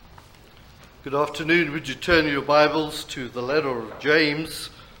Good afternoon. Would you turn your Bibles to the letter of James?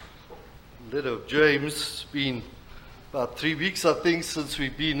 The letter of James. It's been about 3 weeks, I think, since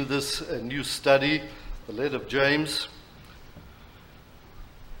we've been in this new study, the letter of James.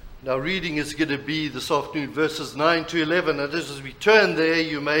 Now, reading is going to be this afternoon verses 9 to 11. And as we turn there,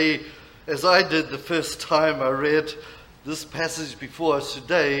 you may, as I did the first time I read this passage before us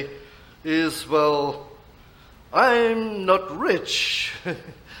today, is, well, I'm not rich.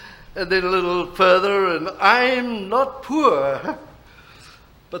 And then a little further, and I'm not poor.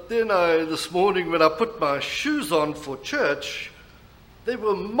 But then this morning when I put my shoes on for church, there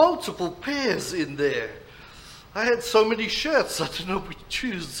were multiple pairs in there. I had so many shirts, I don't know which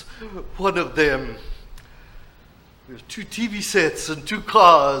choose one of them. We have 2 TV sets and 2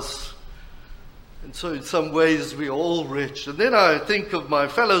 cars. And so in some ways we're all rich. And then I think of my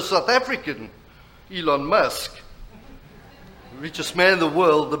fellow South African, Elon Musk. Richest man in the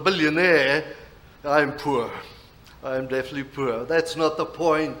world, the billionaire. I'm poor. I'm definitely poor. That's not the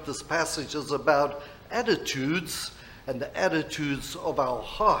point. This passage is about attitudes and the attitudes of our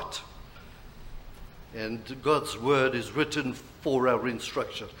heart. And God's word is written for our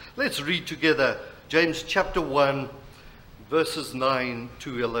instruction. Let's read together James chapter 1, verses 9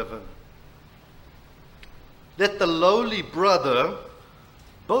 to 11. Let the lowly brother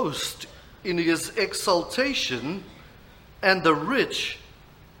boast in his exaltation, and the rich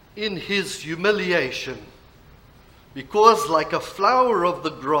in his humiliation, because like a flower of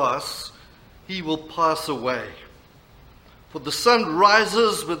the grass, he will pass away. For the sun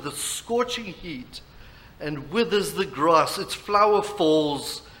rises with the scorching heat and withers the grass, its flower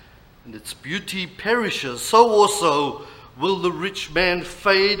falls, and its beauty perishes. So also will the rich man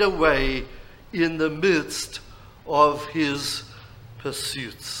fade away in the midst of his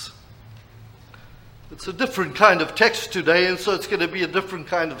pursuits. It's a different kind of text today, and so it's going to be a different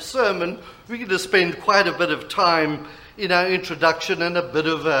kind of sermon. We're going to spend quite a bit of time in our introduction and a bit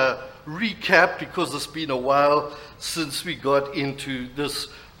of a recap, because it's been a while since we got into this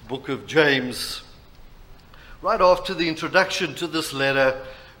book of James. Right after the introduction to this letter,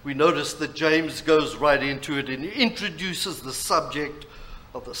 we notice that James goes right into it and introduces the subject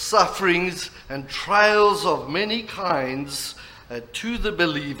of the sufferings and trials of many kinds to the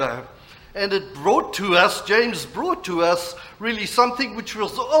believer. And James brought to us really something which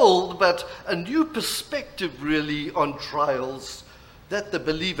was old, but a new perspective really on trials that the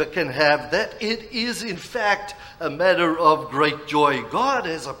believer can have, that it is in fact a matter of great joy. God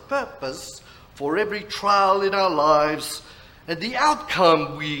has a purpose for every trial in our lives, and the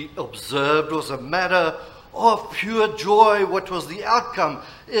outcome we observed was a matter of pure joy. What was the outcome?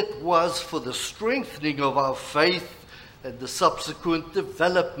 It was for the strengthening of our faith and the subsequent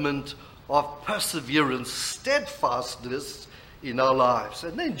development of perseverance, steadfastness in our lives.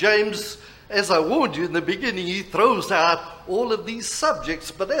 And then James, as I warned you in the beginning, he throws out all of these subjects.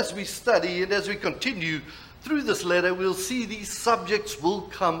 But as we study and as we continue through this letter, we'll see these subjects will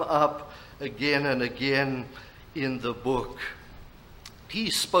come up again and again in the book. He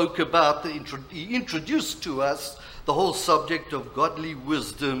spoke about, he introduced to us the whole subject of godly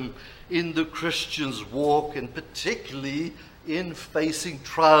wisdom in the Christian's walk, and particularly in facing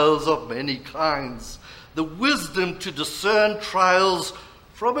trials of many kinds. The wisdom to discern trials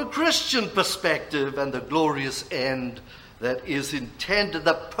from a Christian perspective and the glorious end that is intended,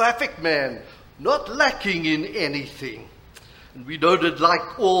 the perfect man, not lacking in anything. And we noted,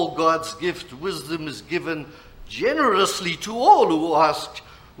 like all God's gift, wisdom is given generously to all who ask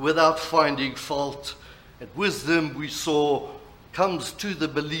without finding fault. And wisdom, we saw, comes to the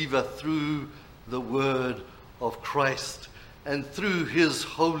believer through the word of Christ and through his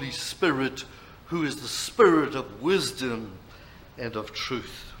Holy Spirit, who is the Spirit of wisdom and of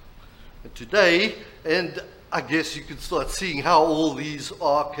truth. And today, and I guess you can start seeing how all these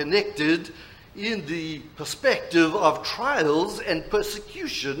are connected in the perspective of trials and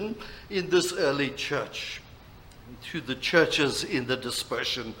persecution in this early church, to the churches in the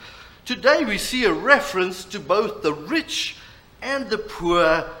dispersion. Today we see a reference to both the rich and the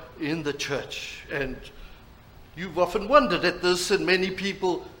poor in the church. And you've often wondered at this, and many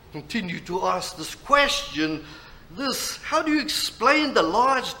people continue to ask this question. How do you explain the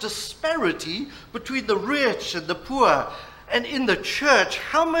large disparity between the rich and the poor? And in the church,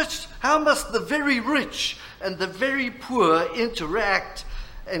 how must the very rich and the very poor interact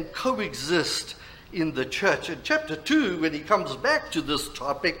and coexist in the church? In chapter 2, when he comes back to this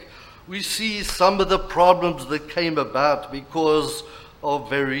topic, we see some of the problems that came about because of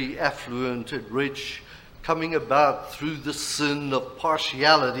very affluent and rich, coming about through the sin of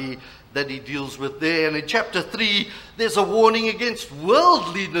partiality that he deals with there. And in chapter 3, there's a warning against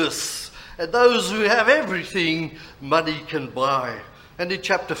worldliness and those who have everything money can buy. And in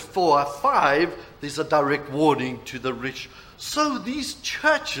chapter 4 or 5, there's a direct warning to the rich. So these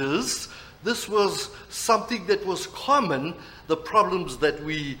churches, this was something that was common, the problems that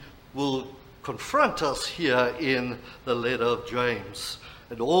we will confront us here in the letter of James.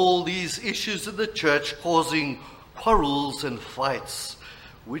 And all these issues in the church causing quarrels and fights,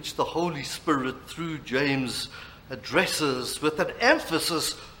 which the Holy Spirit through James addresses with an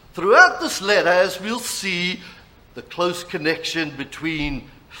emphasis throughout this letter, as we'll see, the close connection between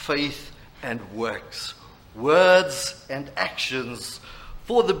faith and works, words and actions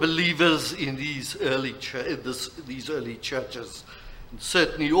for the believers in these early churches. And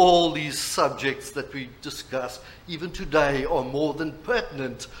certainly all these subjects that we discuss, even today, are more than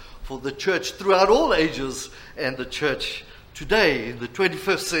pertinent for the church throughout all ages and the church today in the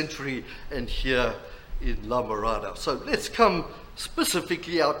 21st century and here in La Mirada. So let's come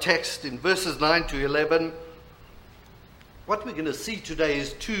specifically our text in verses 9 to 11. What we're going to see today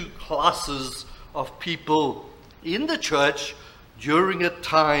is two classes of people in the church during a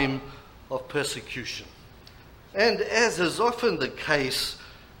time of persecution. And as is often the case,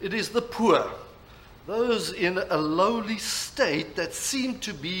 it is the poor, those in a lowly state that seem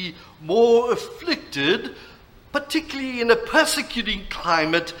to be more afflicted, particularly in a persecuting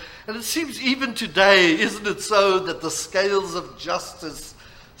climate. And it seems even today, isn't it so, that the scales of justice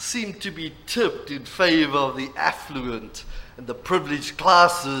seem to be tipped in favor of the affluent and the privileged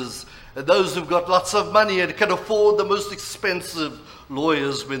classes and those who've got lots of money and can afford the most expensive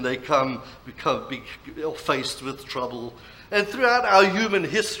lawyers when they become faced with trouble. And throughout our human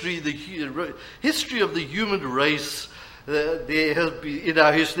history, the history of the human race, there have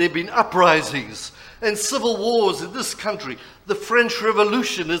been uprisings and civil wars in this country. The French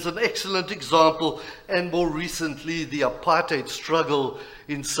Revolution is an excellent example, and more recently the apartheid struggle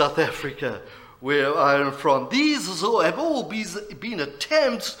in South Africa, where I am from. These have all been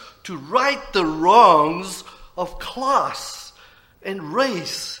attempts to right the wrongs of class and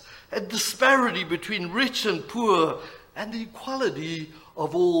race and disparity between rich and poor and the equality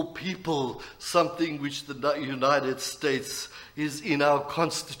of all people, something which the United States is in our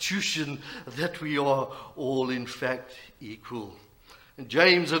Constitution, that we are all in fact equal. And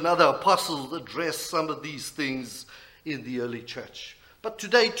James and other apostles address some of these things in the early church. But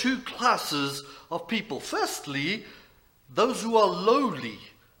today, two classes of people. Firstly, those who are lowly,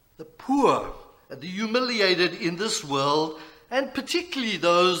 the poor, and the humiliated in this world, and particularly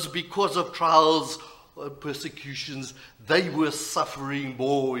those because of trials or persecutions, they were suffering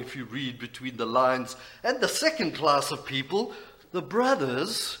more if you read between the lines. And the second class of people, the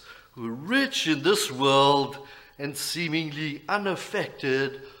brothers who are rich in this world and seemingly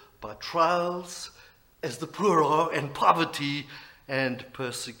unaffected by trials as the poor are, and poverty and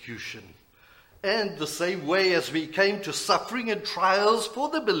persecution. And the same way as we came to suffering and trials for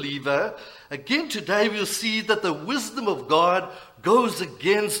the believer, again today we'll see that the wisdom of God goes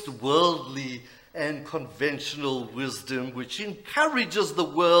against worldly and conventional wisdom, which encourages the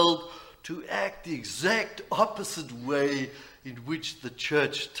world to act the exact opposite way in which the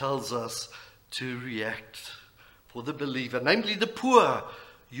church tells us to react for the believer, namely the poor,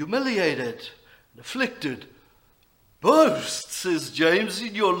 humiliated, and afflicted. Boast, says James,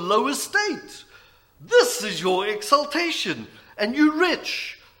 in your low estate. This is your exaltation. And you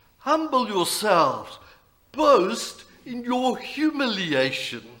rich, humble yourselves. Boast in your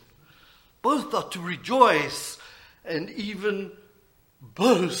humiliation. Both are to rejoice and even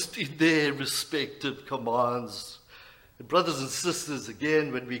boast in their respective commands. And brothers and sisters,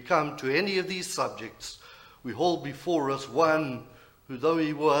 again, when we come to any of these subjects, we hold before us one who, though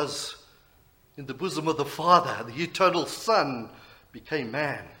he was in the bosom of the Father, the eternal Son, became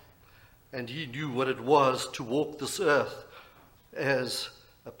man. And he knew what it was to walk this earth as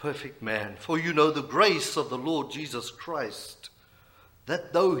a perfect man. For you know the grace of the Lord Jesus Christ,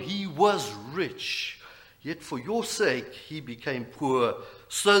 that though he was rich, yet for your sake he became poor,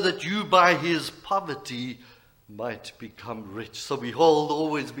 so that you by his poverty might become rich. So we hold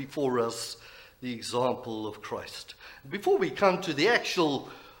always before us the example of Christ. Before we come to the actual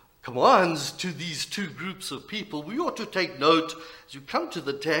commands to these two groups of people, we ought to take note, as you come to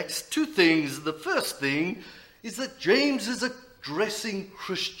the text, two things. The first thing is that James is addressing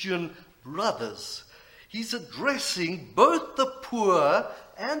Christian brothers. He's addressing both the poor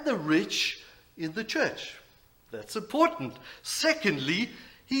and the rich in the church. That's important. Secondly,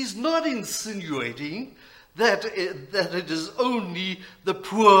 he's not insinuating that it is only the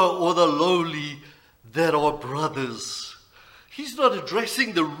poor or the lowly that are brothers. He's not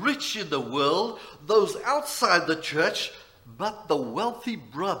addressing the rich in the world, those outside the church, but the wealthy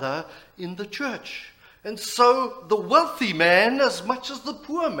brother in the church. And so the wealthy man, as much as the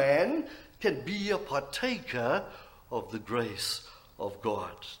poor man, can be a partaker of the grace of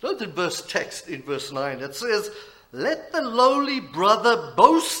God. Note the text in verse 9. It says, let the lowly brother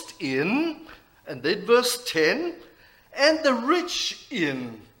boast in, and then verse 10, and the rich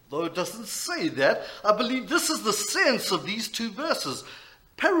in. Though it doesn't say that, I believe this is the sense of these two verses.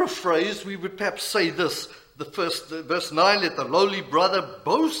 Paraphrased, we would perhaps say this. The first, verse 9, let the lowly brother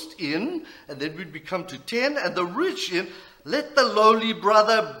boast in, and then we'd come to 10, and the rich in, let the lowly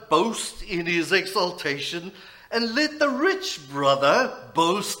brother boast in his exaltation, and let the rich brother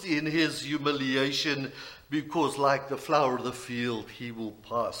boast in his humiliation, because like the flower of the field, he will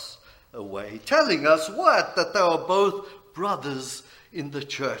pass away. Telling us what? That they are both brothers in the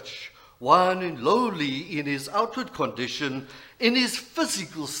church. One in lowly in his outward condition, in his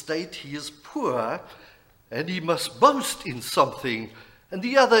physical state he is poor, and he must boast in something, and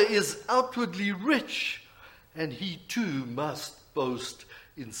the other is outwardly rich, and he too must boast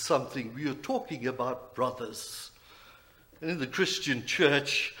in something. We are talking about brothers. And in the Christian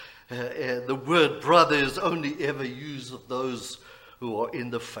church, the word brother is only ever used of those who are in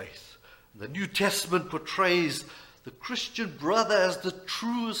the faith. The New Testament portrays the Christian brother as the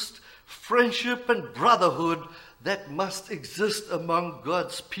truest friendship and brotherhood that must exist among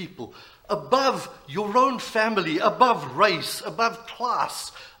God's people. Above your own family, above race, above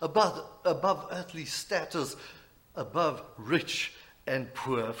class, above earthly status, above rich and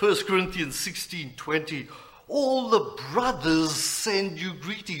poor. 1 Corinthians 16:20, all the brothers send you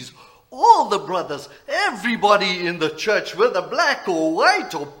greetings. All the brothers, everybody in the church, whether black or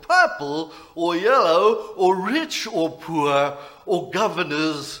white or purple or yellow or rich or poor or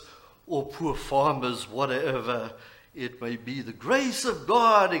governors or poor farmers, whatever it may be. The grace of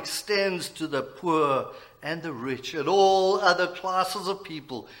God extends to the poor and the rich and all other classes of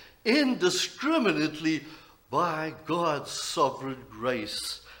people indiscriminately by God's sovereign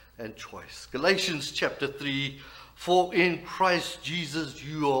grace and choice. Galatians chapter 3, for in Christ Jesus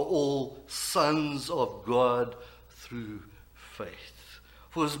you are all sons of God through faith.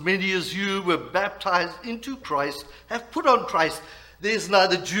 For as many as you were baptized into Christ have put on Christ. There's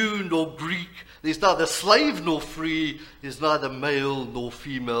neither Jew nor Greek, there's neither slave nor free, there's neither male nor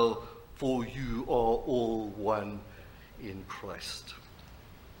female, for you are all one in Christ.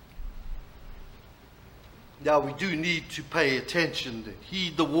 Now we do need to pay attention and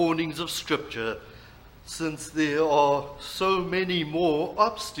heed the warnings of Scripture, since there are so many more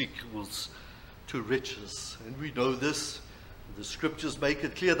obstacles to riches. And we know this. The Scriptures make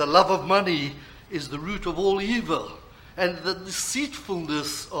it clear the love of money is the root of all evil, and the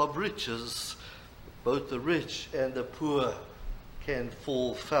deceitfulness of riches. Both the rich and the poor can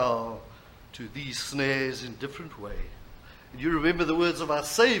fall foul to these snares in different ways. And you remember the words of our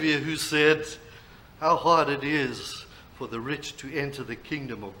Savior who said, how hard it is for the rich to enter the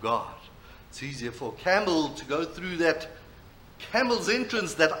kingdom of God. It's easier for a camel to go through that camel's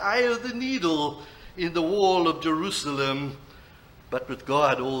entrance, that eye of the needle in the wall of Jerusalem. But with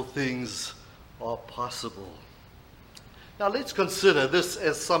God, all things are possible. Now let's consider this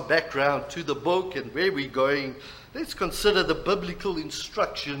as some background to the book and where we're going. Let's consider the biblical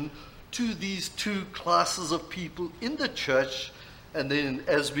instruction to these two classes of people in the church. And then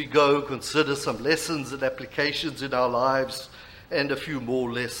as we go, consider some lessons and applications in our lives and a few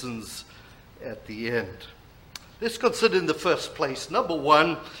more lessons at the end. Let's consider in the first place, number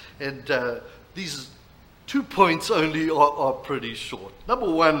one, and these 2 points only are pretty short. Number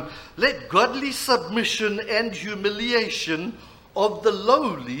one, let godly submission and humiliation of the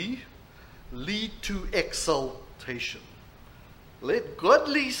lowly lead to exaltation. Let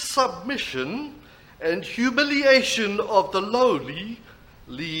godly submission and humiliation of the lowly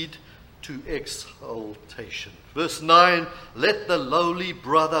lead to exaltation. Verse 9, let the lowly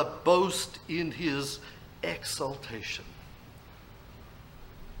brother boast in his exaltation.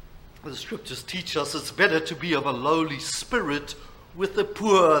 The Scriptures teach us it's better to be of a lowly spirit with the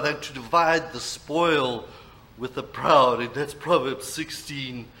poor than to divide the spoil with the proud. And that's Proverbs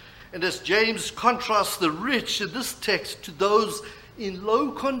 16. And as James contrasts the rich in this text to those in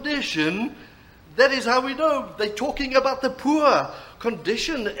low condition, that is how we know they're talking about the poor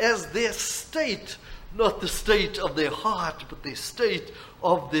condition as their state, not the state of their heart, but their state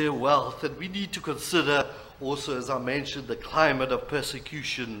of their wealth. And we need to consider also, as I mentioned, the climate of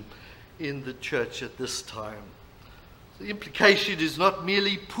persecution in the church at this time. The implication is not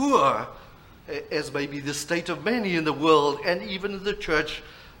merely poor, as may be the state of many in the world and even in the church,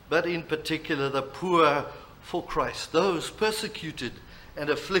 but in particular the poor for Christ, those persecuted and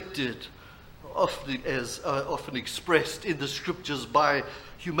afflicted often expressed in the scriptures by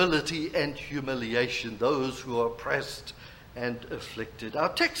humility and humiliation, those who are oppressed and afflicted.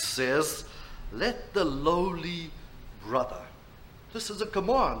 Our text says, let the lowly brother. This is a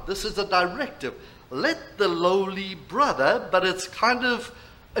command. This is a directive. Let the lowly brother, but it's kind of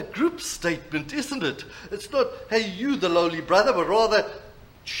a group statement, isn't it? It's not, hey, you the lowly brother, but rather,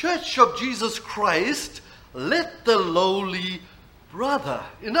 Church of Jesus Christ, let the lowly brother.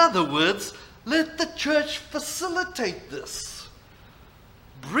 In other words, let the church facilitate this.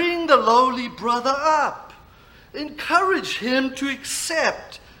 Bring the lowly brother up. Encourage him to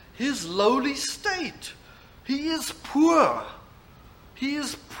accept his lowly state. He is poor. He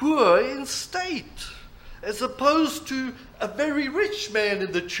is poor in state, as opposed to a very rich man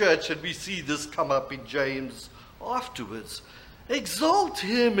in the church, and we see this come up in James afterwards. Exalt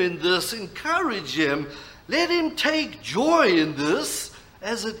him in this, encourage him, let him take joy in this,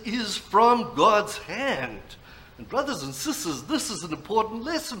 as it is from God's hand. And brothers and sisters, this is an important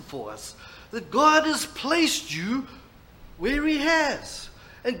lesson for us, that God has placed you where he has,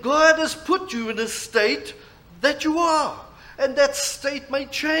 and God has put you in a state that you are. And that state may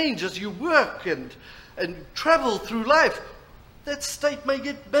change as you work and travel through life. That state may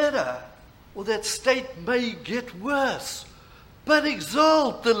get better, or that state may get worse. But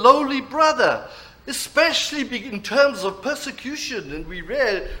exalt the lowly brother, especially in terms of persecution. And we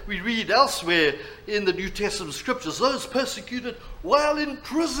read elsewhere in the New Testament scriptures, those persecuted while in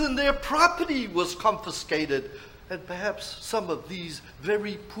prison, their property was confiscated. And perhaps some of these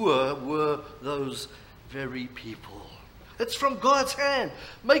very poor were those very people. It's from God's hand.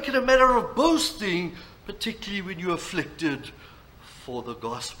 Make it a matter of boasting, particularly when you're afflicted for the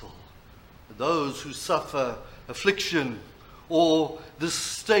gospel. Those who suffer affliction or this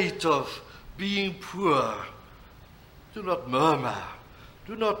state of being poor, do not murmur.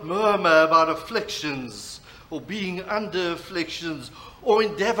 Do not murmur about afflictions or being under afflictions, or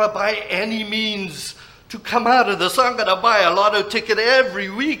endeavor by any means to come out of this. I'm going to buy a lotto ticket every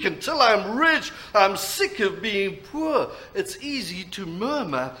week until I'm rich. I'm sick of being poor. It's easy to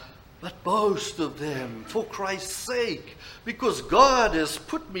murmur, but boast of them for Christ's sake, because God has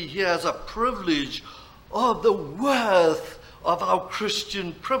put me here as a privilege of the worth of our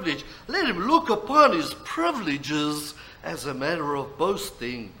Christian privilege. Let him look upon his privileges as a matter of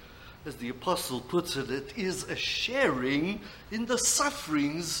boasting. As the apostle puts it, it is a sharing in the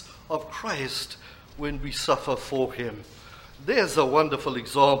sufferings of Christ when we suffer for him. There's a wonderful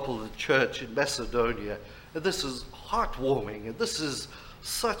example of the church in Macedonia. And this is heartwarming, and this is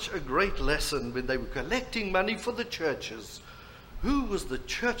such a great lesson when they were collecting money for the churches. Who was the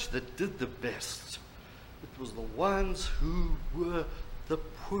church that did the best? It was the ones who were the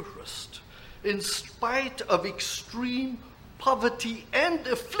poorest. In spite of extreme poverty and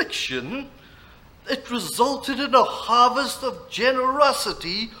affliction, it resulted in a harvest of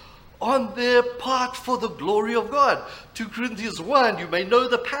generosity on their part for the glory of God. 2 Corinthians 1, you may know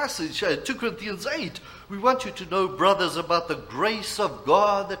the passage. 2 Corinthians 8, we want you to know, brothers, about the grace of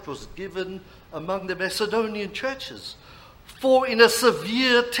God that was given among the Macedonian churches. For in a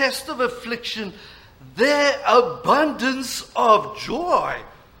severe test of affliction, their abundance of joy,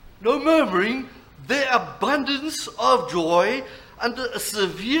 no murmuring, their abundance of joy under a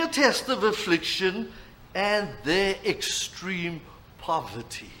severe test of affliction and their extreme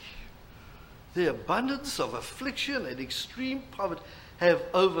poverty. The abundance of affliction and extreme poverty have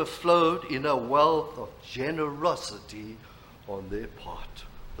overflowed in a wealth of generosity on their part,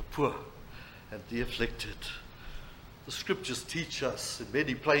 the poor and the afflicted. The scriptures teach us in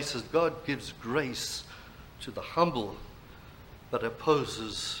many places God gives grace to the humble, but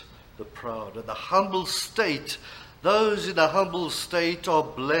opposes the proud. And the humble state, those in a humble state are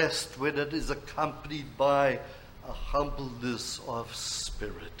blessed when it is accompanied by a humbleness of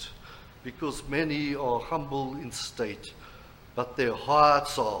spirit. Because many are humble in state, but their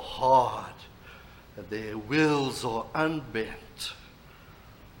hearts are hard, and their wills are unbent.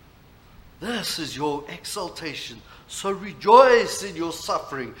 This is your exaltation. So rejoice in your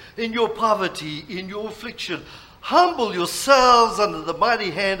suffering, in your poverty, in your affliction. Humble yourselves under the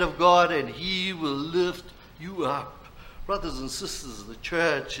mighty hand of God, and he will lift you up. Brothers and sisters, the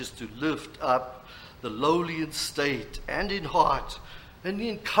church is to lift up the lowly in state and in heart, and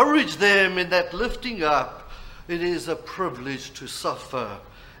encourage them in that lifting up. It is a privilege to suffer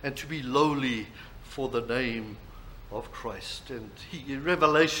and to be lowly for the name of Christ. And in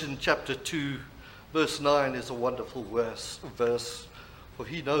Revelation chapter 2, verse 9 is a wonderful verse, for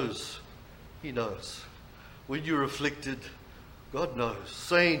he knows. When you're afflicted, God knows.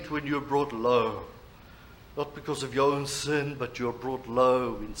 Saint, when you're brought low, not because of your own sin, but you're brought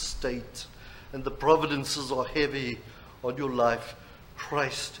low in state, and the providences are heavy on your life,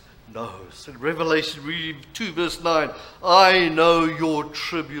 Christ knows. In Revelation, read 2 verse 9, I know your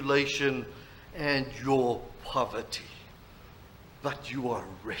tribulation and your poverty, but you are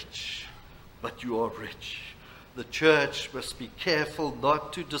rich. But you are rich. The church must be careful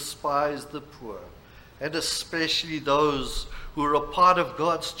not to despise the poor, and especially those who are a part of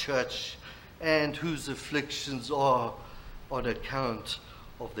God's church and whose afflictions are on account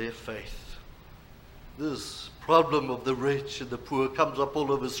of their faith. This problem of the rich and the poor comes up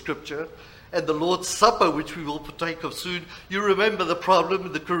all over Scripture. And the Lord's Supper, which we will partake of soon, you remember the problem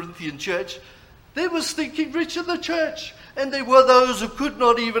in the Corinthian church. There was stinking rich in the church, and there were those who could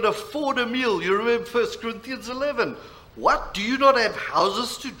not even afford a meal. You remember 1 Corinthians 11. What? Do you not have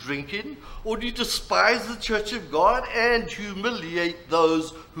houses to drink in? Or do you despise the church of God and humiliate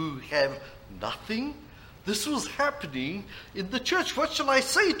those who have nothing? This was happening in the church. What shall I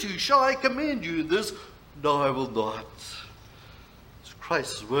say to you? Shall I commend you in this? No, I will not. It's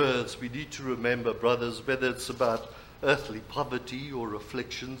Christ's words we need to remember, brothers, whether it's about earthly poverty or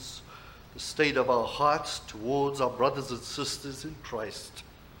afflictions, the state of our hearts towards our brothers and sisters in Christ.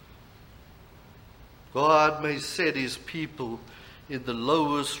 God may set his people in the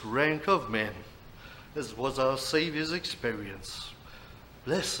lowest rank of men, as was our Saviour's experience.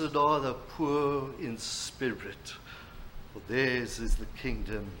 Blessed are the poor in spirit, for theirs is the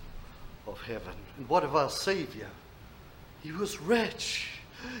kingdom of heaven. And what of our Saviour? He was rich.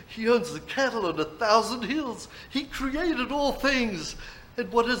 He owns the cattle on 1,000 hills. He created all things. And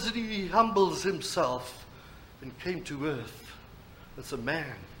what is it? He humbles himself and came to earth as a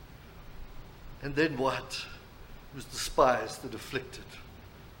man. And then what? He was despised and afflicted.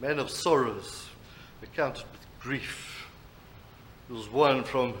 Man of sorrows, accounted with grief. He was one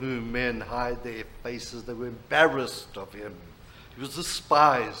from whom men hide their faces. They were embarrassed of him. He was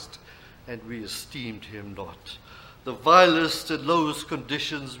despised, and we esteemed him not. The vilest and lowest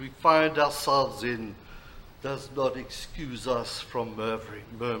conditions we find ourselves in does not excuse us from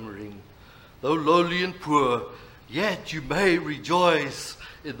murmuring. Though lowly and poor, yet you may rejoice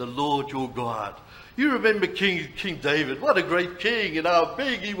in the Lord your God. You remember King David. What a great king, and how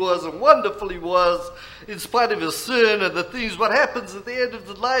big he was and wonderful he was, in spite of his sin and the things. What happens at the end of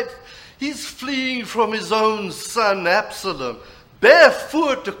his life? He's fleeing from his own son Absalom,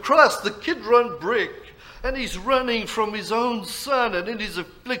 barefoot across the Kidron brick, and he's running from his own son, and in his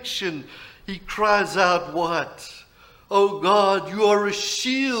affliction he cries out, what? Oh God, you are a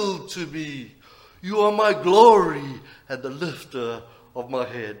shield to me. You are my glory and the lifter of my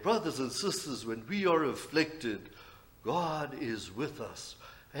head. Brothers and sisters, when we are afflicted, God is with us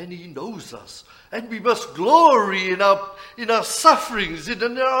and he knows us. And we must glory in our sufferings, and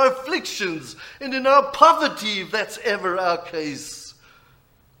in our afflictions, and in our poverty, if that's ever our case.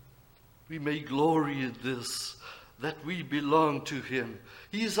 We may glory in this, that we belong to him.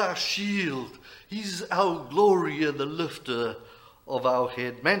 He is our shield. He's our glory and the lifter of our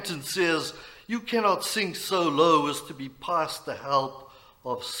head. Manton says, you cannot sink so low as to be past the help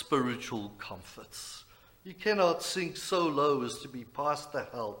of spiritual comforts. You cannot sink so low as to be past the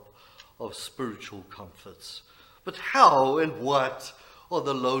help of spiritual comforts. But how and what are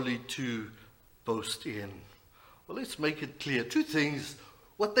the lowly to boast in? Well, let's make it clear. Two things.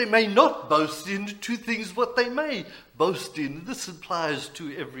 What they may not boast in, two things what they may boast in. This applies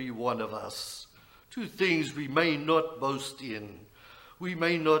to every one of us. Two things we may not boast in. We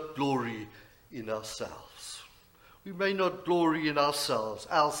may not glory in ourselves. We may not glory in ourselves,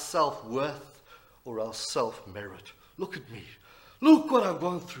 our self-worth or our self-merit. Look at me. Look what I've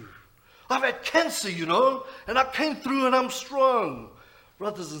gone through. I've had cancer, and I came through and I'm strong.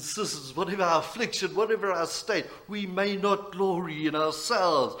 Brothers and sisters, whatever our affliction, whatever our state, we may not glory in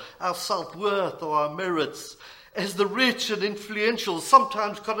ourselves, our self-worth or our merits. As the rich and influential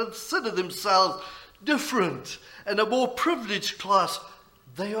sometimes consider themselves different and a more privileged class,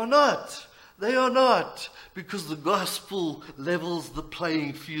 they are not. They are not, because the gospel levels the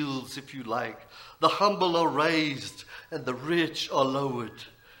playing fields, if you like. The humble are raised and the rich are lowered.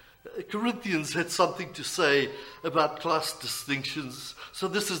 Corinthians had something to say about class distinctions, so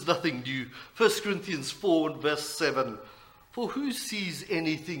this is nothing new. 1 Corinthians 4 and verse 7. For who sees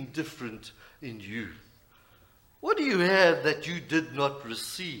anything different in you? What do you have that you did not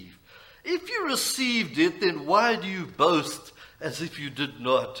receive? If you received it, then why do you boast as if you did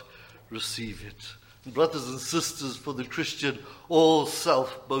not receive it? And brothers and sisters, for the Christian, all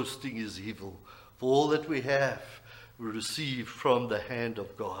self-boasting is evil. For all that we have, we receive from the hand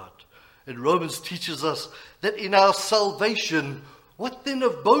of God. And Romans teaches us that in our salvation, what then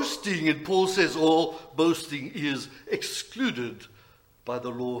of boasting? And Paul says all boasting is excluded by the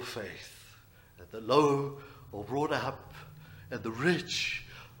law of faith. that the low are brought up and the rich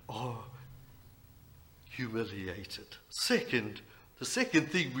are humiliated. The second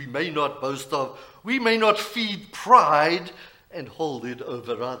thing we may not boast of, we may not feed pride and hold it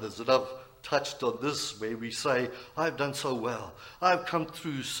over others. And I've touched on this where we say, I've done so well. I've come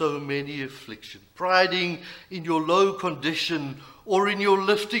through so many afflictions. Priding in your low condition or in your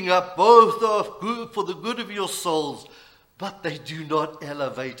lifting up, both are good for the good of your souls, but they do not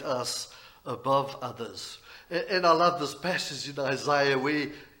elevate us above others. And I love this passage in Isaiah where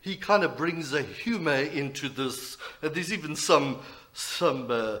he kind of brings a humor into this. And there's even some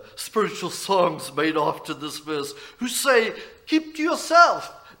spiritual songs made after this verse who say, keep to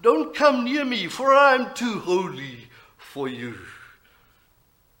yourself. Don't come near me, for I am too holy for you.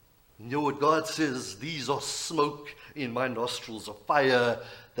 You know what God says? These are smoke in my nostrils, a fire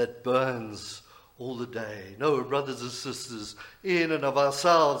that burns all the day. No, brothers and sisters, in and of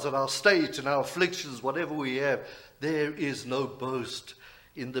ourselves and our state and our afflictions, whatever we have, there is no boast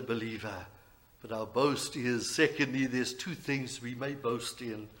in the believer. But our boast is, secondly, there's two things we may boast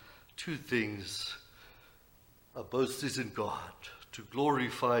in. Two things. Our boast is in God, to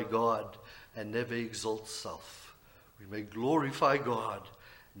glorify God and never exalt self. We may glorify God,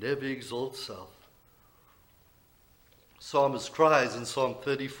 never exalt self. Psalmist cries in Psalm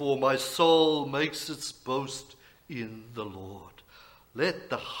 34, my soul makes its boast in the Lord. Let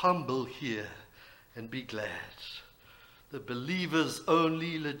the humble hear and be glad. The believer's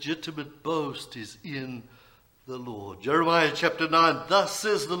only legitimate boast is in the Lord. Jeremiah chapter 9, thus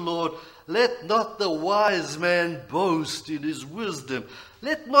says the Lord, let not the wise man boast in his wisdom.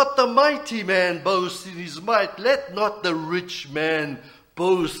 Let not the mighty man boast in his might. Let not the rich man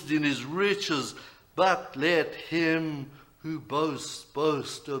boast in his riches. But let him who boasts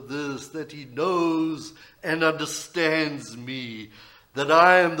boast of this, that he knows and understands me, that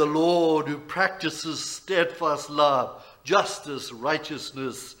I am the Lord who practices steadfast love, justice,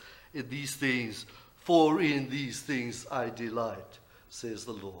 righteousness in these things. For in these things I delight, says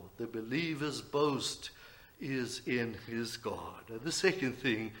the Lord. The believer's boast is in his God. And the second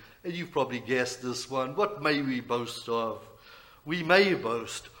thing, and you've probably guessed this one, what may we boast of? We may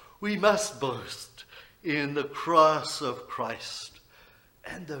boast, we must boast in the cross of Christ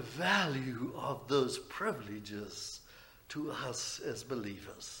and the value of those privileges to us as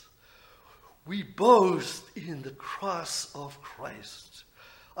believers. We boast in the cross of Christ.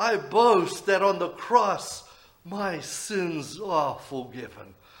 I boast that on the cross my sins are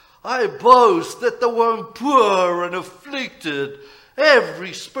forgiven. I boast that though I'm poor and afflicted,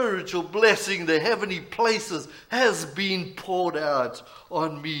 every spiritual blessing the heavenly places has been poured out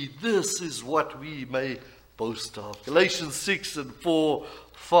on me. This is what we may boast of. Galatians 6 and 4,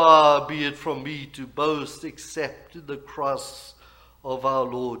 far be it from me to boast except in the cross of our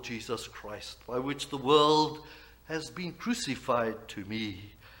Lord Jesus Christ, by which the world has been crucified to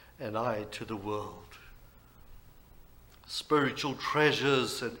me and I to the world. Spiritual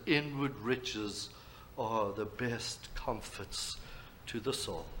treasures and inward riches are the best comforts to the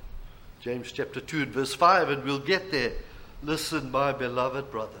soul. James chapter 2 and verse 5, and we'll get there. Listen, my beloved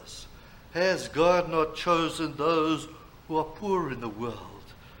brothers, has God not chosen those who are poor in the world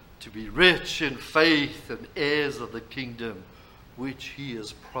to be rich in faith and heirs of the kingdom which he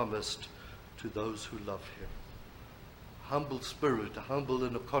has promised to those who love him? Humble spirit, humble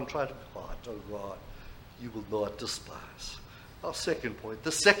and a contrite heart, O God, you will not despise. Our second point,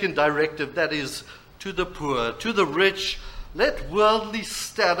 the second directive, that is to the poor, to the rich. Let worldly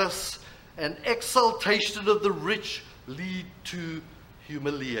status and exaltation of the rich lead to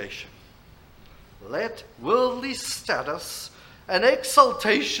humiliation. Let worldly status and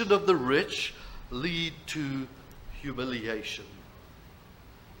exaltation of the rich lead to humiliation.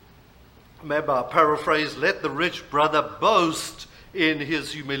 Remember, I paraphrase, let the rich brother boast in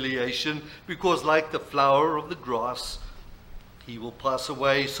his humiliation, because like the flower of the grass, he will pass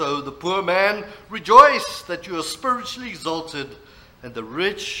away. So the poor man, rejoice that you are spiritually exalted, and the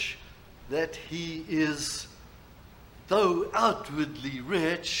rich that he is, though outwardly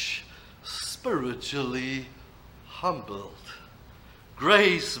rich, spiritually humbled.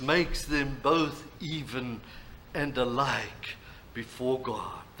 Grace makes them both even and alike before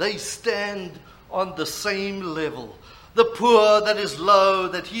God. They stand on the same level. The poor that is low,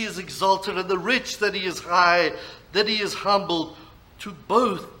 that he is exalted, and the rich that he is high, that he is humbled, to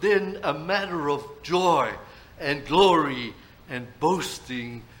both then a matter of joy and glory and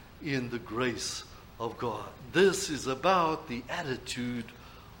boasting in the grace of God. This is about the attitude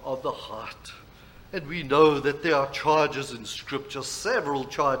of the heart. And we know that there are charges in Scripture, several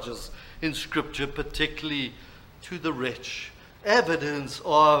charges in Scripture, particularly to the rich. Evidence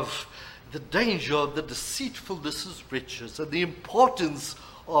of the danger of the deceitfulness of riches and the importance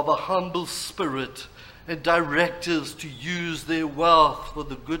of a humble spirit and directives to use their wealth for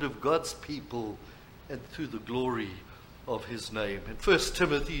the good of God's people and through the glory of his name. And 1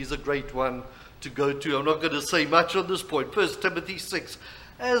 Timothy is a great one to go to. I'm not going to say much on this point. 1 Timothy 6.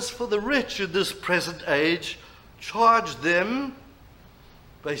 As for the rich in this present age, charge them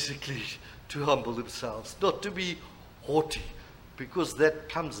basically to humble themselves, not to be haughty, because that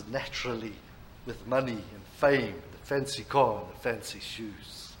comes naturally with money and fame, the fancy car and the fancy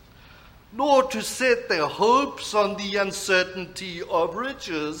shoes. Nor to set their hopes on the uncertainty of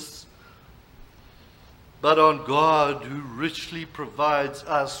riches, but on God who richly provides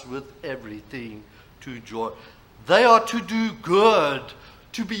us with everything to enjoy. They are to do good,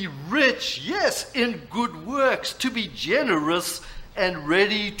 to be rich, yes, in good works, to be generous and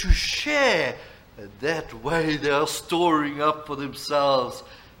ready to share. And that way they are storing up for themselves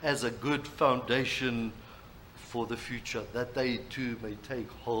as a good foundation for the future, that they too may take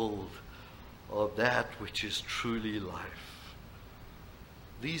hold of that which is truly life.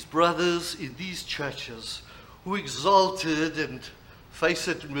 These brothers in these churches who exalted, and face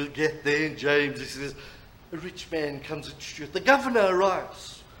it, and we'll get there in James, he says, a rich man comes into church. The governor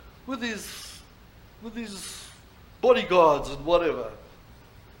arrives with his bodyguards and whatever.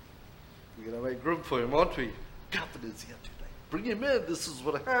 We're going to make room for him, aren't we? Governor's here today. Bring him in. This is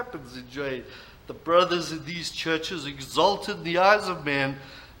what happens in James. The brothers in these churches exalted in the eyes of men,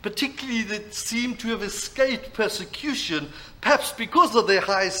 particularly that seem to have escaped persecution, perhaps because of their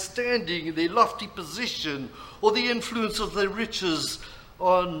high standing, their lofty position, or the influence of their riches,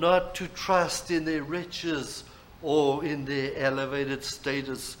 are not to trust in their riches or in their elevated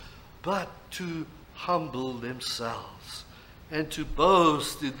status, but to humble themselves and to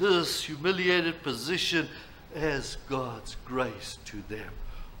boast in this humiliated position as God's grace to them.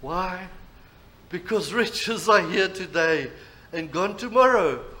 Why? Because riches are here today and gone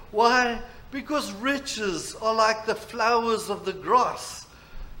tomorrow. Why? Because riches are like the flowers of the grass.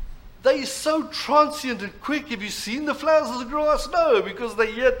 They're so transient and quick. Have you seen the flowers of the grass? No, because they're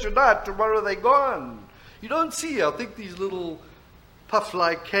here tonight. Tomorrow they're gone. You don't see, I think, these little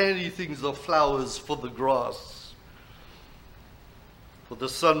puff-like candy things are flowers for the grass. For the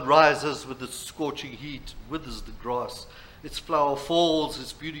sun rises with its scorching heat, withers the grass. Its flower falls,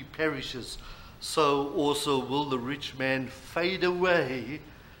 its beauty perishes. So also will the rich man fade away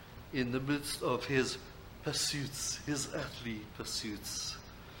in the midst of his pursuits, his earthly pursuits.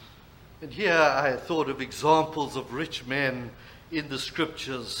 And here I thought of examples of rich men in the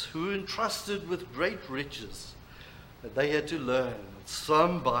scriptures who were entrusted with great riches. And they had to learn,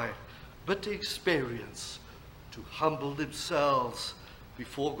 some by bitter experience, to humble themselves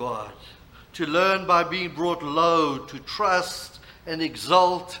before God, to learn by being brought low, to trust and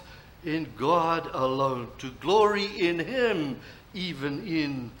exalt in God alone, to glory in Him, even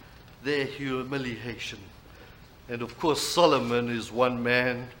in their humiliation. And of course, Solomon is one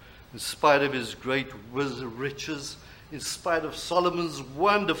man, in spite of his great riches, in spite of Solomon's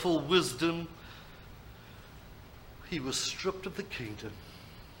wonderful wisdom, he was stripped of the kingdom.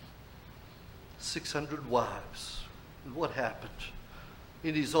 600 wives. And what happened?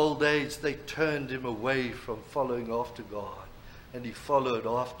 In his old age, they turned him away from following after God, and he followed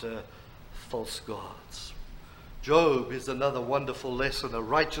after false gods. Job is another wonderful lesson, a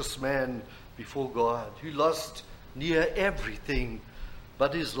righteous man before God who lost near everything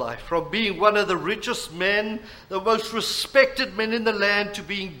but his life. From being one of the richest men, the most respected men in the land, to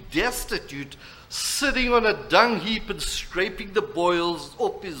being destitute, sitting on a dung heap and scraping the boils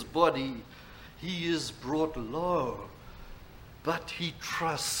off his body. He is brought low, but he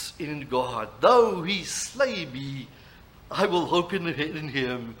trusts in God. Though he slay me, I will hope in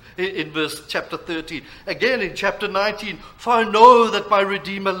him. In verse chapter 13. Again in chapter 19. For I know that my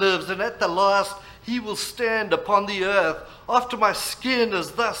Redeemer lives, and at the last he will stand upon the earth. After my skin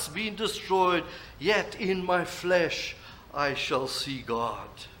has thus been destroyed, yet in my flesh I shall see God.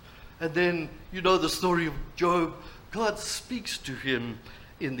 And then, you know the story of Job. God speaks to him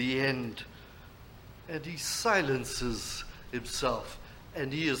in the end, and he silences himself,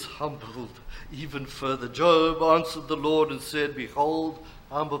 and he is humbled even further. Job answered the Lord and said, Behold,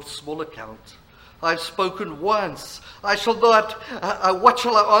 I'm of small account. I've spoken once. I shall not, what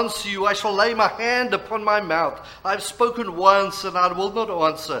shall I answer you? I shall lay my hand upon my mouth. I've spoken once, and I will not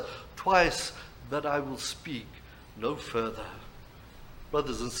answer. Twice, but I will speak no further.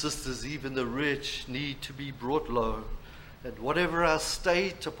 Brothers and sisters, even the rich need to be brought low. And whatever our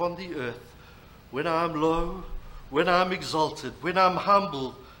state upon the earth, when I'm low, when I'm exalted, when I'm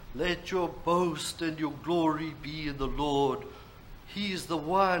humble, let your boast and your glory be in the Lord. He is the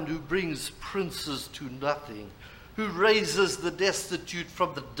one who brings princes to nothing, who raises the destitute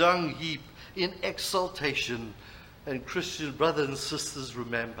from the dung heap in exaltation. And Christian brothers and sisters,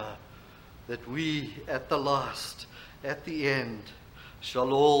 remember that we at the last, at the end,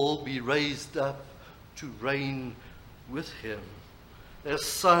 shall all be raised up to reign with him. As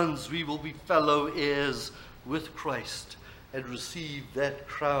sons, we will be fellow heirs with Christ and receive that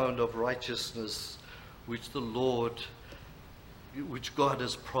crown of righteousness which God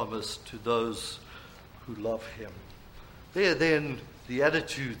has promised to those who love him. There then the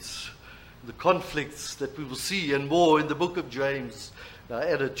attitudes, the conflicts that we will see and more in the book of James. Our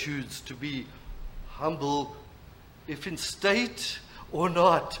attitudes to be humble, if in state or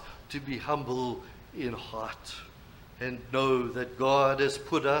not, to be humble in heart. And know that God has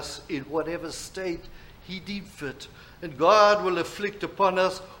put us in whatever state he deemed fit. And God will afflict upon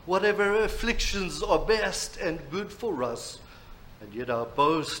us whatever afflictions are best and good for us. And yet our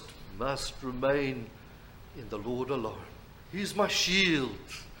boast must remain in the Lord alone. He's my shield.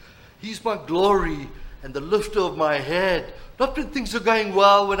 He's my glory and the lifter of my head. Not when things are going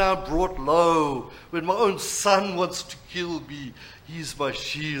well, when I'm brought low, when my own son wants to kill me. He's my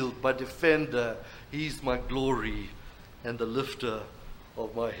shield, my defender. He's my glory and the lifter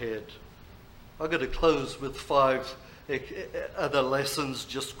of my head. I'm going to close with 5 other lessons,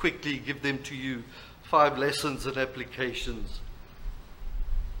 just quickly give them to you. 5 lessons and applications.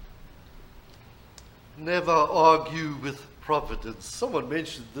 Never argue with providence. Someone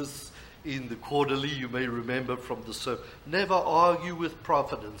mentioned this in the quarterly, you may remember from the sermon. Never argue with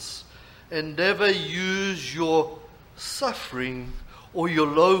providence, and never use your suffering or your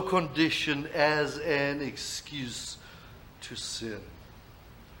low condition as an excuse to sin.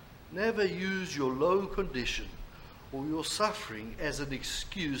 Never use your low condition or your suffering as an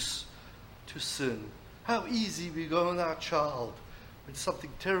excuse to sin. How easy we go on our child when something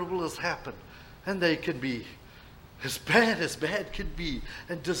terrible has happened, and they can be as bad can be,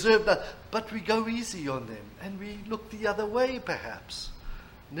 and deserve that. But we go easy on them, and we look the other way perhaps.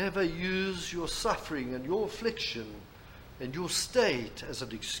 Never use your suffering and your affliction and your state as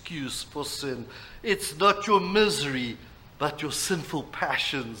an excuse for sin. It's not your misery, but your sinful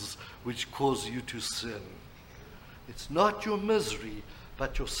passions which cause you to sin. It's not your misery,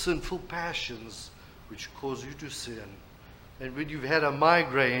 but your sinful passions which cause you to sin. And when you've had a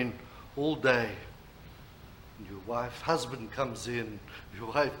migraine all day, your husband comes in,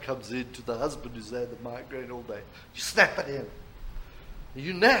 your wife comes in to the husband who's had the migraine all day. You snap at him.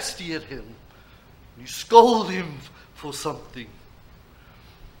 You nasty at him. You scold him for something.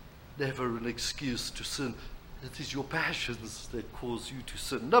 Never an excuse to sin. It is your passions that cause you to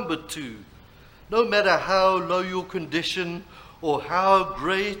sin. Number 2, no matter how low your condition or how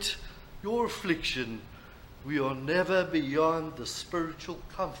great your affliction, we are never beyond the spiritual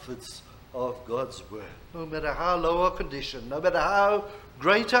comforts of God's word. No matter how low our condition, no matter how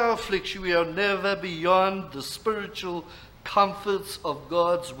great our affliction, we are never beyond the spiritual comforts of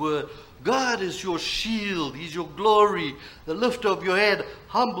God's word. God is your shield. He's your glory, the lifter of your head.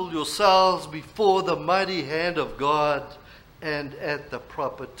 Humble yourselves before the mighty hand of God, and at the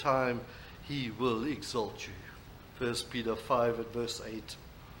proper time he will exalt you. 1 Peter 5 and verse 8.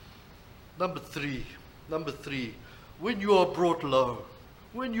 Number three, when you are brought low,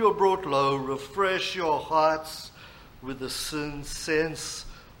 refresh your hearts with a sense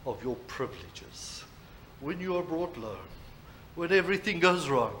of your privileges. When you are brought low, when everything goes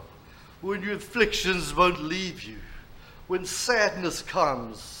wrong, when your afflictions won't leave you, when sadness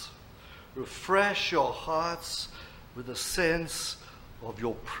comes, refresh your hearts with a sense of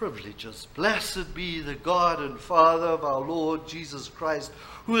your privileges. Blessed be the God and Father of our Lord Jesus Christ,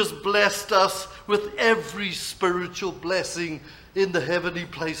 who has blessed us with every spiritual blessing in the heavenly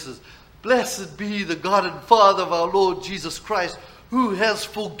places. Blessed be the God and Father of our Lord Jesus Christ, who has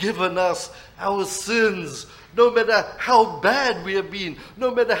forgiven us our sins. No matter how bad we have been,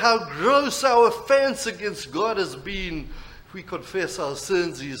 no matter how gross our offense against God has been, if we confess our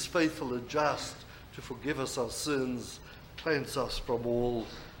sins, he is faithful and just to forgive us our sins, cleanse us from all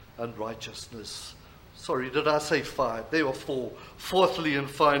unrighteousness. Sorry, did I say 5? There were 4. Fourthly and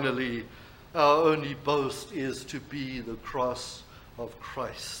finally, our only boast is to be the cross of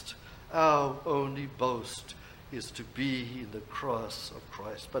Christ. Our only boast is to be in the cross of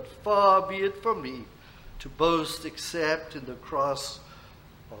Christ. But far be it from me to boast except in the cross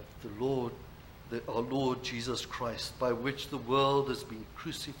of the Lord, our Lord Jesus Christ, by which the world has been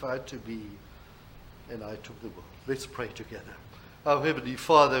crucified to me, and I took the world. Let's pray together. Our Heavenly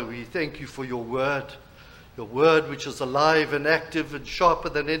Father, we thank you for your word which is alive and active and sharper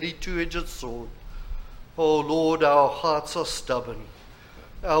than any two-edged sword. Oh Lord, our hearts are stubborn.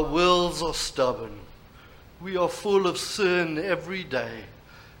 Our wills are stubborn. We are full of sin every day,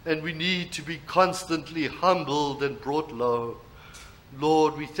 and we need to be constantly humbled and brought low.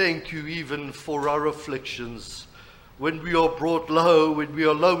 Lord, we thank you even for our afflictions. When we are brought low, when we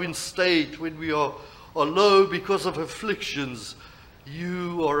are low in state, when we are low because of afflictions,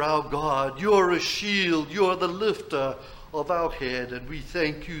 you are our God. You are a shield. You are the lifter of our head. And we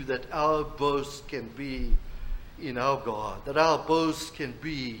thank you that our boast can be in our God, that our boast can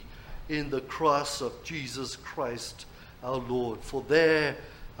be in the cross of Jesus Christ our Lord. For there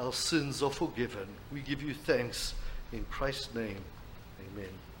our sins are forgiven. We give you thanks in Christ's name.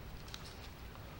 Amen.